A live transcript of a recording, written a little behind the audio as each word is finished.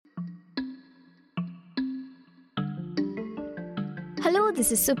Hello,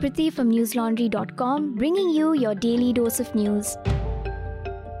 this is Supriti from newslaundry.com, bringing you your daily dose of news.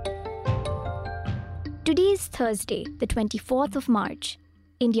 Today is Thursday, the 24th of March.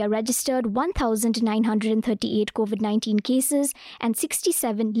 India registered 1,938 COVID-19 cases and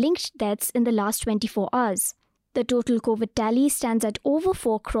 67 linked deaths in the last 24 hours. The total COVID tally stands at over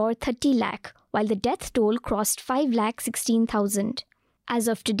 4 crore 30 lakh, while the death toll crossed 5 lakh 16,000. As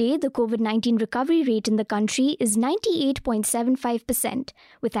of today, the COVID-19 recovery rate in the country is 98.75%,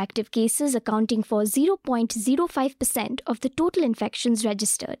 with active cases accounting for 0.05% of the total infections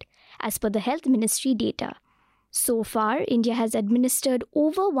registered, as per the Health Ministry data. So far, India has administered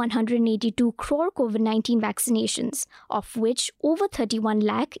over 182 crore COVID-19 vaccinations, of which over 31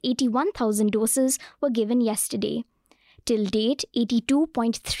 lakh 81,000 doses were given yesterday. Till date,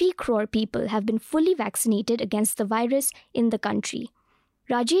 82.3 crore people have been fully vaccinated against the virus in the country.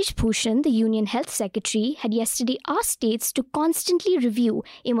 Rajesh Bhushan, the Union Health Secretary, had yesterday asked states to constantly review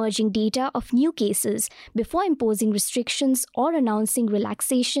emerging data of new cases before imposing restrictions or announcing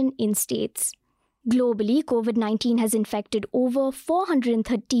relaxation in states. Globally, COVID-19 has infected over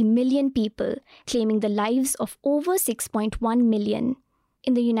 430 million people, claiming the lives of over 6.1 million.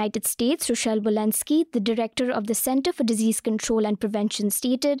 In the United States, Rochelle Walensky, the director of the Center for Disease Control and Prevention,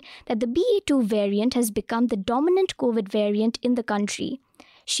 stated that the BA.2 variant has become the dominant COVID variant in the country.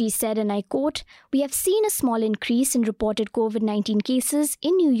 She said, and I quote, "We have seen a small increase in reported COVID-19 cases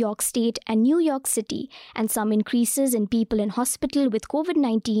in New York State and New York City, and some increases in people in hospital with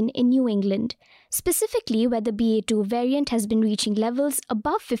COVID-19 in New England, specifically where the BA.2 variant has been reaching levels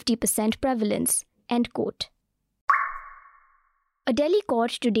above 50% prevalence." End quote. A Delhi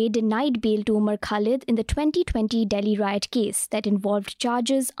court today denied bail to Umar Khalid in the 2020 Delhi riot case that involved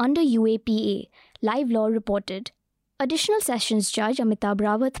charges under UAPA, Live Law reported. Additional Sessions Judge Amitabh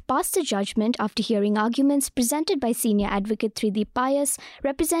Rawat passed the judgment after hearing arguments presented by Senior Advocate Trideep Pius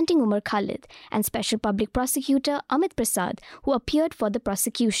representing Umar Khalid and Special Public Prosecutor Amit Prasad, who appeared for the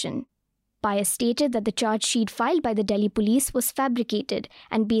prosecution. Pius stated that the charge sheet filed by the Delhi police was fabricated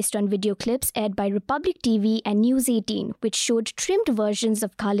and based on video clips aired by Republic TV and News 18, which showed trimmed versions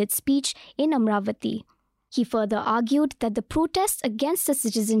of Khalid's speech in Amravati. He further argued that the protests against the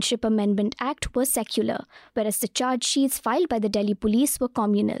Citizenship Amendment Act were secular, whereas the charge sheets filed by the Delhi police were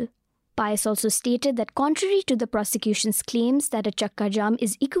communal. Pius also stated that contrary to the prosecution's claims that a Chakka Jam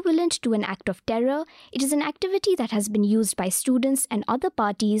is equivalent to an act of terror, it is an activity that has been used by students and other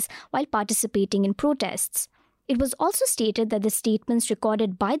parties while participating in protests. It was also stated that the statements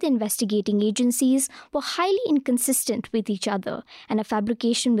recorded by the investigating agencies were highly inconsistent with each other and a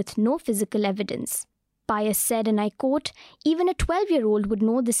fabrication with no physical evidence. Pius said, and I quote, "Even a 12-year-old would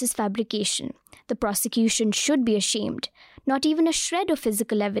know this is fabrication. The prosecution should be ashamed. Not even a shred of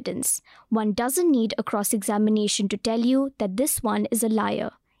physical evidence. One doesn't need a cross-examination to tell you that this one is a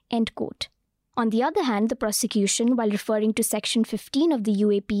liar." End quote. On the other hand, the prosecution, while referring to Section 15 of the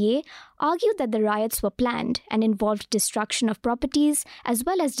UAPA, argued that the riots were planned and involved destruction of properties as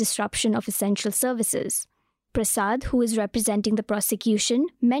well as disruption of essential services. Prasad, who is representing the prosecution,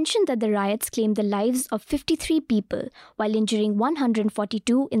 mentioned that the riots claimed the lives of 53 people while injuring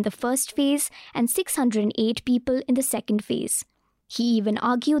 142 in the first phase and 608 people in the second phase. He even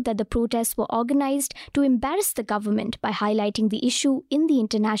argued that the protests were organized to embarrass the government by highlighting the issue in the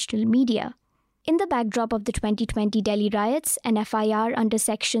international media. In the backdrop of the 2020 Delhi riots, an FIR under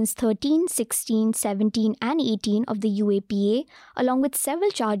Sections 13, 16, 17 and 18 of the UAPA, along with several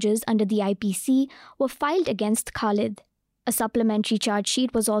charges under the IPC, were filed against Khalid. A supplementary charge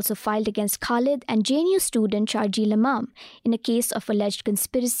sheet was also filed against Khalid and JNU student Sharjeel Imam in a case of alleged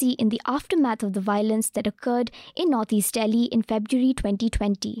conspiracy in the aftermath of the violence that occurred in Northeast Delhi in February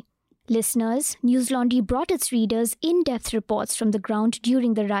 2020. Listeners, News Laundry brought its readers in-depth reports from the ground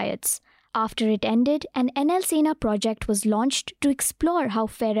during the riots. After it ended, an NL Sena project was launched to explore how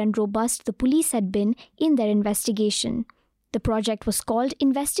fair and robust the police had been in their investigation. The project was called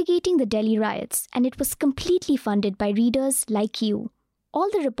Investigating the Delhi Riots, and it was completely funded by readers like you. All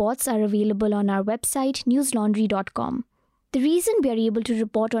the reports are available on our website, newslaundry.com. The reason we are able to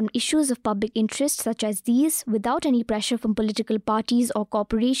report on issues of public interest such as these without any pressure from political parties or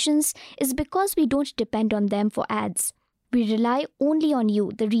corporations is because we don't depend on them for ads. We rely only on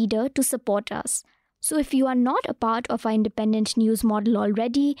you, the reader, to support us. So if you are not a part of our independent news model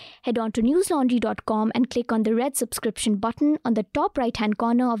already, head on to newslaundry.com and click on the red subscription button on the top right-hand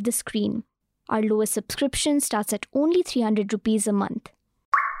corner of the screen. Our lowest subscription starts at only 300 rupees a month.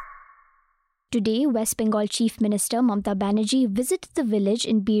 Today, West Bengal Chief Minister Mamata Banerjee visited the village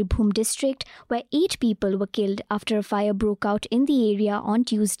in Birbhum district where 8 people were killed after a fire broke out in the area on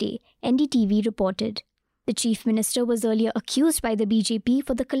Tuesday, NDTV reported. The The chief minister was earlier accused by the BJP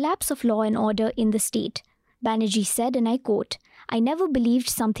for the collapse of law and order in the state. Banerjee said, and I quote, "I never believed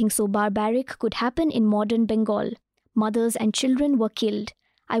something so barbaric could happen in modern Bengal. Mothers and children were killed.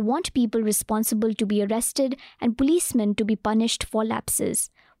 I want people responsible to be arrested and policemen to be punished for lapses.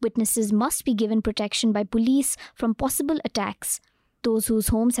 Witnesses must be given protection by police from possible attacks. Those whose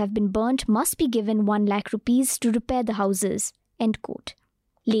homes have been burnt must be given 1 lakh rupees to repair the houses." End quote.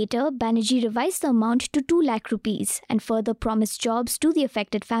 Later, Banerjee revised the amount to 2 lakh rupees and further promised jobs to the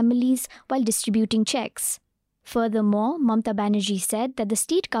affected families while distributing checks. Furthermore, Mamata Banerjee said that the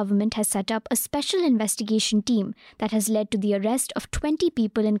state government has set up a special investigation team that has led to the arrest of 20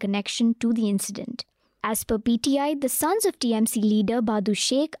 people in connection to the incident. As per PTI, the sons of TMC leader Badoo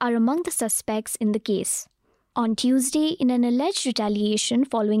Sheikh are among the suspects in the case. On Tuesday, in an alleged retaliation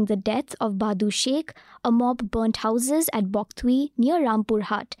following the death of Badoo Sheikh, a mob burnt houses at Bokthui near Rampur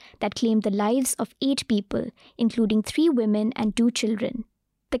Hatt that claimed the lives of 8 people, including 3 women and 2 children.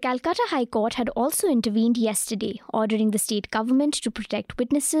 The Calcutta High Court had also intervened yesterday, ordering the state government to protect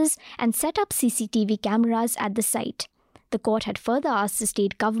witnesses and set up CCTV cameras at the site. The court had further asked the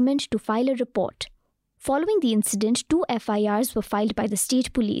state government to file a report. Following the incident, 2 FIRs were filed by the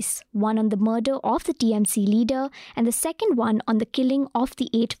state police, one on the murder of the TMC leader and the second one on the killing of the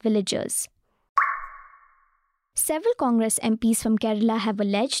 8 villagers. Several Congress MPs from Kerala have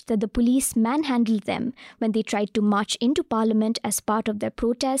alleged that the police manhandled them when they tried to march into Parliament as part of their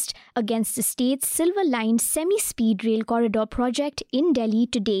protest against the state's Silver Line semi-speed rail corridor project in Delhi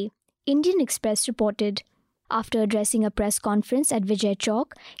today, Indian Express reported. After addressing a press conference at Vijay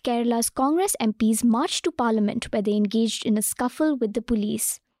Chowk, Kerala's Congress MPs marched to Parliament where they engaged in a scuffle with the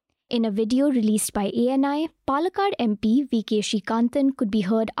police. In a video released by ANI, Palakkad MP V.K. Srikanthan could be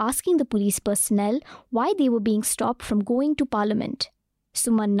heard asking the police personnel why they were being stopped from going to Parliament.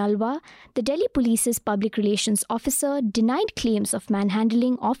 Suman Nalwa, the Delhi Police's public relations officer, denied claims of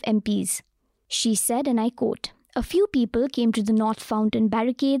manhandling of MPs. She said, and I quote, "A few people came to the North Fountain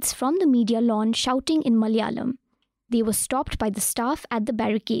barricades from the media lawn shouting in Malayalam. They were stopped by the staff at the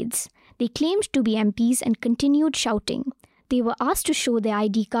barricades. They claimed to be MPs and continued shouting. They were asked to show their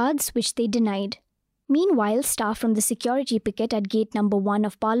ID cards, which they denied." Meanwhile, staff from the security picket at gate number 1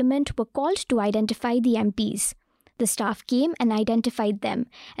 of Parliament were called to identify the MPs. The staff came and identified them,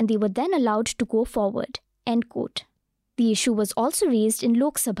 and they were then allowed to go forward. End quote. The issue was also raised in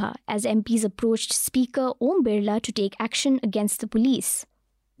Lok Sabha as MPs approached Speaker Om Birla to take action against the police.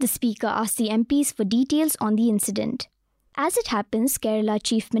 The Speaker asked the MPs for details on the incident. As it happens, Kerala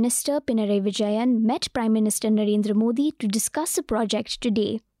Chief Minister Pinarayi Vijayan met Prime Minister Narendra Modi to discuss the project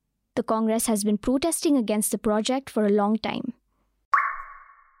today. The Congress has been protesting against the project for a long time.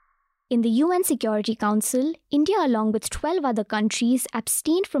 In the UN Security Council, India along with 12 other countries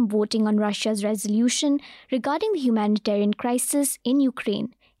abstained from voting on Russia's resolution regarding the humanitarian crisis in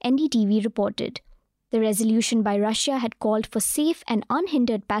Ukraine, NDTV reported. The resolution by Russia had called for safe and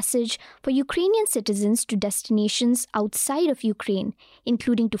unhindered passage for Ukrainian citizens to destinations outside of Ukraine,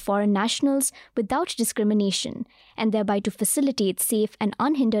 including to foreign nationals, without discrimination, and thereby to facilitate safe and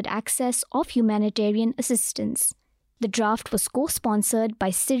unhindered access of humanitarian assistance. The draft was co-sponsored by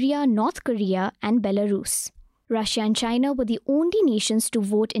Syria, North Korea, and Belarus. Russia and China were the only nations to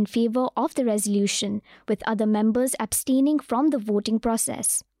vote in favor of the resolution, with other members abstaining from the voting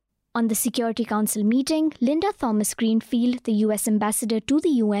process. On the Security Council meeting, Linda Thomas-Greenfield, the US ambassador to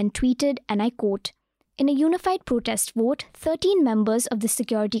the UN, tweeted, and I quote, "In a unified protest vote, 13 members of the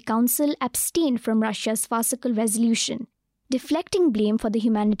Security Council abstained from Russia's farcical resolution, deflecting blame for the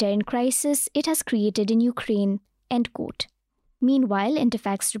humanitarian crisis it has created in Ukraine." End quote. Meanwhile,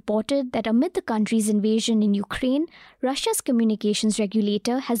 Interfax reported that amid the country's invasion in Ukraine, Russia's communications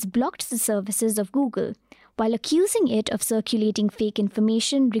regulator has blocked the services of Google, while accusing it of circulating fake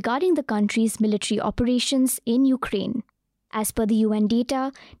information regarding the country's military operations in Ukraine. As per the UN data,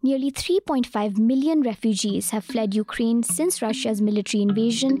 nearly 3.5 million refugees have fled Ukraine since Russia's military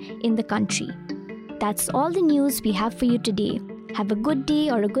invasion in the country. That's all the news we have for you today. Have a good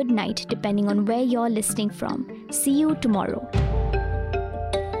day or a good night, depending on where you're listening from. See you tomorrow.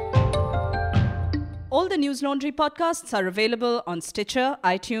 All the News Laundry podcasts are available on Stitcher,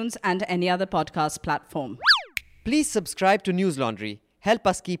 iTunes, and any other podcast platform. Please subscribe to News Laundry. Help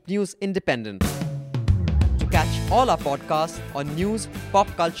us keep news independent. To catch all our podcasts on news, pop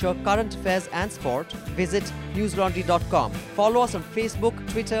culture, current affairs, and sport, visit newslaundry.com. Follow us on Facebook,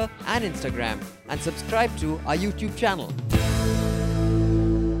 Twitter, and Instagram, and subscribe to our YouTube channel.